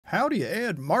How do you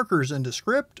add markers in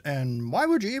Descript, and why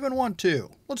would you even want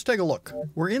to? Let's take a look.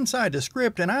 We're inside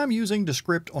Descript, and I'm using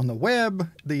Descript on the web.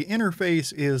 The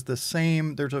interface is the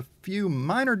same. There's a few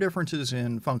minor differences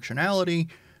in functionality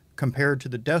compared to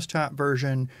the desktop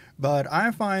version, but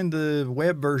I find the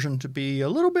web version to be a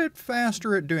little bit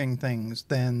faster at doing things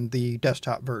than the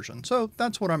desktop version, so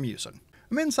that's what I'm using.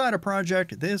 I'm inside a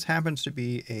project. This happens to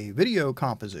be a video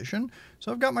composition.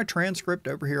 So I've got my transcript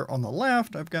over here on the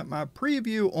left, I've got my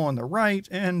preview on the right,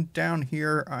 and down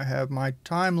here I have my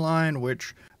timeline,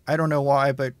 which I don't know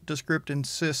why, but Descript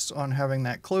insists on having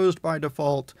that closed by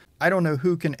default. I don't know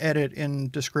who can edit in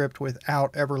Descript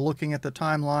without ever looking at the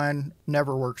timeline.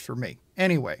 Never works for me.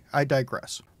 Anyway, I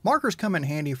digress. Markers come in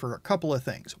handy for a couple of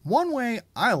things. One way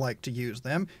I like to use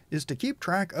them is to keep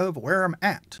track of where I'm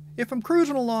at. If I'm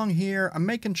cruising along here, I'm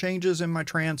making changes in my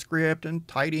transcript and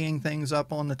tidying things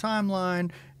up on the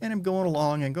timeline, and I'm going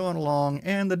along,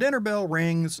 and the dinner bell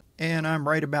rings, and I'm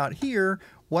right about here.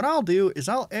 What I'll do is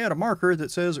I'll add a marker that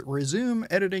says resume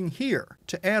editing here.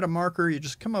 To add a marker, you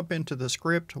just come up into the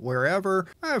script wherever.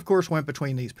 I of course went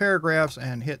between these paragraphs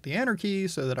and hit the enter key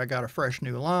so that I got a fresh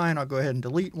new line. I'll go ahead and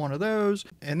delete one of those.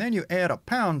 And then you add a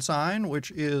pound sign,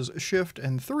 which is Shift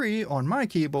and 3 on my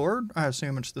keyboard. I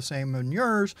assume it's the same on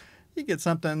yours. You get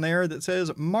something there that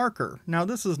says marker. Now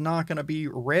this is not going to be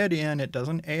read in. It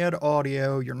doesn't add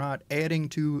audio. You're not adding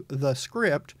to the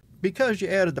script. Because you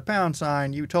added the pound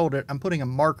sign, you told it, I'm putting a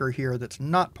marker here that's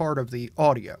not part of the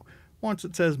audio. Once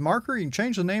it says marker, you can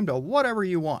change the name to whatever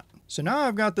you want. So now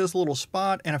I've got this little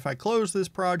spot, and if I close this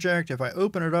project, if I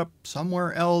open it up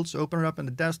somewhere else, open it up in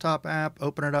the desktop app,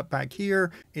 open it up back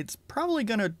here, it's probably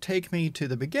going to take me to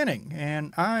the beginning,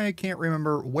 and I can't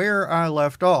remember where I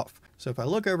left off. So if I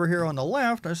look over here on the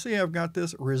left, I see I've got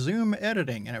this resume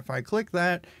editing, and if I click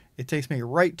that, it takes me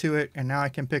right to it, and now I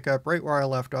can pick up right where I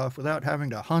left off without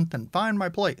having to hunt and find my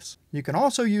place. You can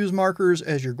also use markers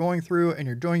as you're going through and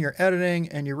you're doing your editing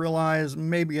and you realize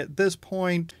maybe at this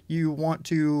point you want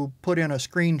to put in a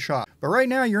screenshot. But right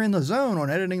now you're in the zone on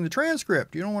editing the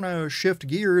transcript. You don't want to shift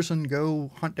gears and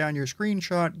go hunt down your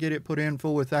screenshot, get it put in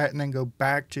full with that, and then go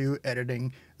back to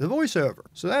editing the voiceover.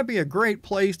 So that'd be a great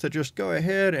place to just go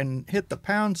ahead and hit the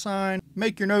pound sign,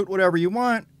 make your note whatever you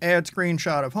want, add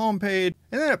screenshot of homepage,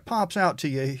 and then it pops out to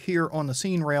you here on the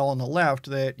scene rail on the left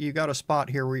that you got a spot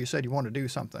here where you said you want to do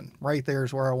something. Right there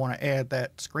is where I want to add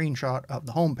that screenshot of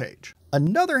the homepage.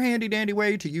 Another handy dandy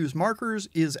way to use markers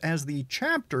is as the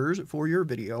chapters for your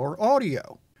video or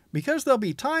audio. Because they'll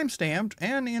be time-stamped,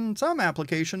 and in some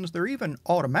applications they're even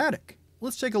automatic.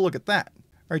 Let's take a look at that.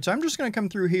 Alright, so I'm just going to come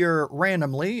through here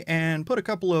randomly and put a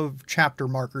couple of chapter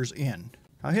markers in.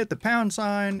 I'll hit the pound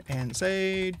sign and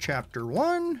say chapter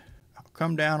 1. I'll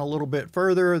come down a little bit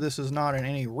further. This is not in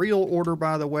any real order,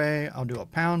 by the way. I'll do a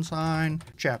pound sign,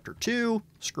 chapter 2,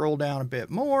 scroll down a bit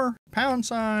more, pound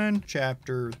sign,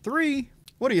 chapter 3.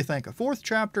 What do you think, a fourth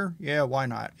chapter? Yeah, why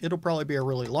not? It'll probably be a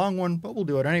really long one, but we'll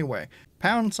do it anyway.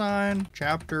 Pound sign,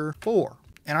 chapter 4.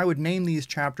 And I would name these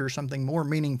chapters something more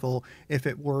meaningful if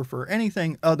it were for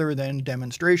anything other than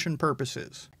demonstration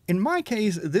purposes. In my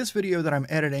case, this video that I'm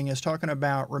editing is talking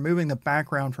about removing the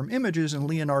background from images in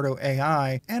Leonardo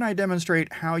AI, and I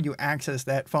demonstrate how you access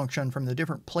that function from the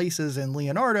different places in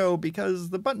Leonardo because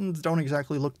the buttons don't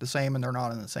exactly look the same and they're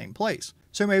not in the same place.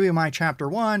 So maybe my chapter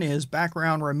 1 is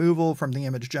background removal from the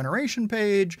image generation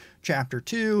page, chapter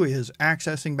 2 is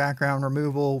accessing background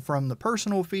removal from the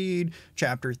personal feed,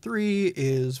 chapter 3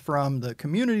 is from the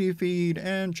community feed,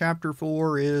 and chapter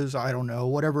 4 is, I don't know,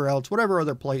 whatever else, whatever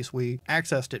other place we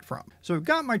accessed it from. So we've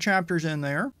got my chapters in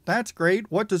there. That's great.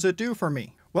 What does it do for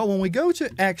me? Well, when we go to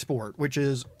export, which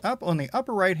is up on the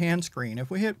upper right hand screen, if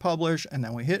we hit publish and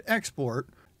then we hit export,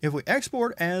 if we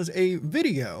export as a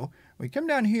video, we come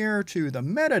down here to the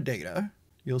metadata,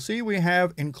 you'll see we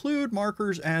have include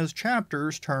markers as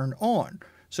chapters turned on.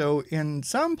 So in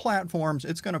some platforms,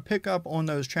 it's going to pick up on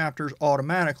those chapters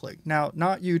automatically. Now,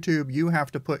 not YouTube, you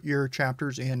have to put your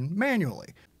chapters in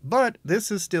manually. But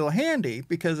this is still handy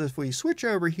because if we switch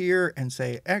over here and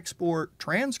say export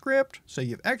transcript, so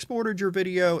you've exported your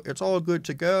video, it's all good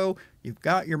to go. You've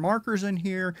got your markers in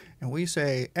here, and we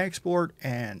say export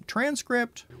and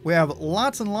transcript. We have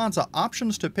lots and lots of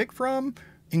options to pick from,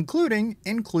 including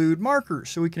include markers.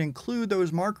 So we can include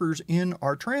those markers in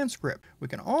our transcript. We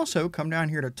can also come down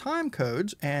here to time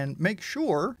codes and make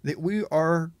sure that we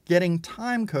are getting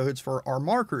time codes for our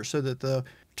markers so that the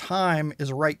time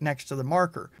is right next to the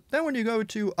marker. Then when you go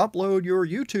to upload your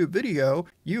YouTube video,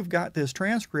 you've got this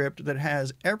transcript that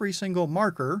has every single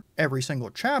marker, every single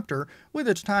chapter with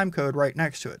its time code right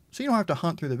next to it. So you don't have to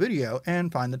hunt through the video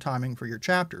and find the timing for your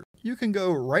chapters. You can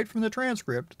go right from the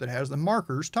transcript that has the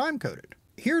markers time coded.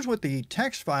 here's what the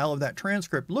text file of that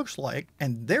transcript looks like,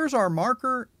 and there's our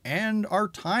marker and our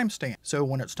timestamp. So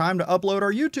when it's time to upload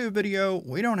our YouTube video,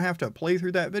 we don't have to play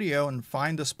through that video and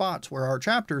find the spots where our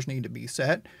chapters need to be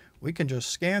set. We can just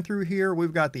scan through here.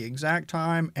 We've got the exact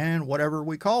time and whatever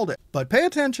we called it. But pay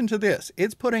attention to this.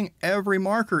 It's putting every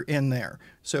marker in there.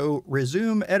 So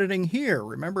resume editing here.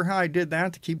 Remember how I did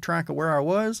that to keep track of where I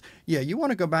was? Yeah, you want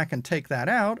to go back and take that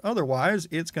out. Otherwise,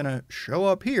 it's going to show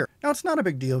up here. Now, it's not a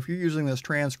big deal if you're using this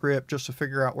transcript just to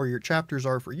figure out where your chapters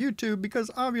are for YouTube, because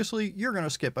obviously you're going to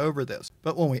skip over this.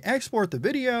 But when we export the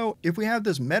video, if we have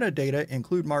this metadata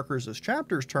include markers as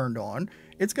chapters turned on,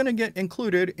 it's going to get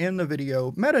included in the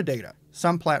video metadata.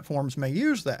 Some platforms may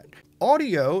use that.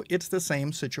 Audio, it's the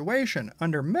same situation.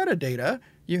 Under metadata,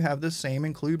 you have the same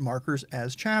include markers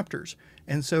as chapters.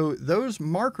 And so those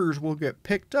markers will get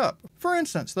picked up. For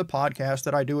instance, the podcast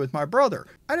that I do with my brother.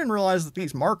 I didn't realize that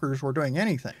these markers were doing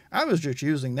anything. I was just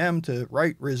using them to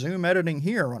write resume editing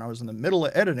here when I was in the middle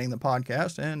of editing the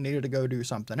podcast and needed to go do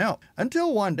something else.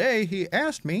 Until one day he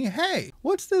asked me, hey,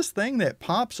 what's this thing that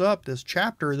pops up, this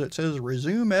chapter that says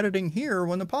resume editing here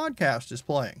when the podcast is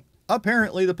playing?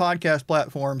 Apparently the podcast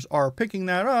platforms are picking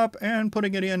that up and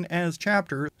putting it in as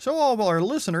chapters. So all of our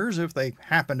listeners, if they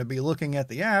happen to be looking at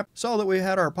the app, saw that we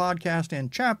had our podcast in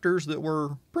chapters that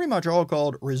were pretty much all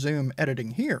called resume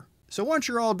editing here. So once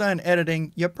you're all done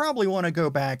editing, you probably want to go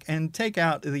back and take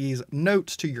out these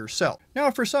notes to yourself. Now,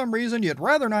 if for some reason you'd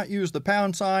rather not use the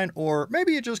pound sign, or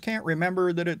maybe you just can't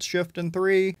remember that it's Shift and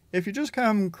 3, if you just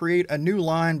come create a new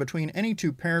line between any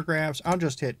two paragraphs, I'll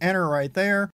just hit enter right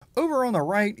there. Over on the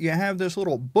right, you have this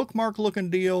little bookmark looking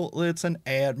deal that's an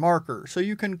add marker. So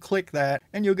you can click that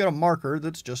and you'll get a marker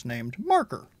that's just named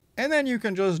marker. And then you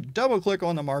can just double click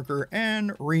on the marker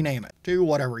and rename it to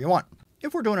whatever you want.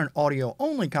 If we're doing an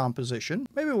audio-only composition,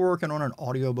 maybe we're working on an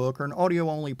audiobook or an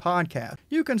audio-only podcast,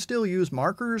 you can still use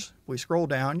markers. If we scroll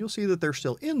down, you'll see that they're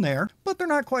still in there, but they're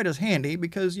not quite as handy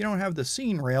because you don't have the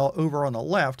scene rail over on the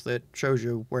left that shows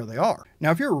you where they are. Now,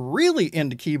 if you're really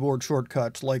into keyboard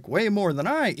shortcuts, like way more than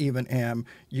I even am,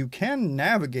 you can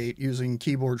navigate using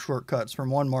keyboard shortcuts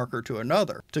from one marker to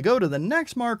another. To go to the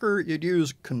next marker, you'd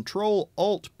use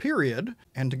Control-Alt period,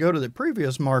 and to go to the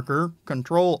previous marker,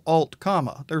 Control-Alt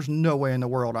comma. There's no way in the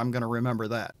world I'm going to remember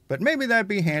that. But maybe that'd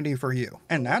be handy for you.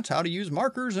 And that's how to use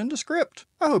markers in Descript.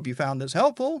 I hope you found this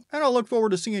helpful, and I'll look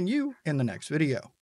forward to seeing you in the next video.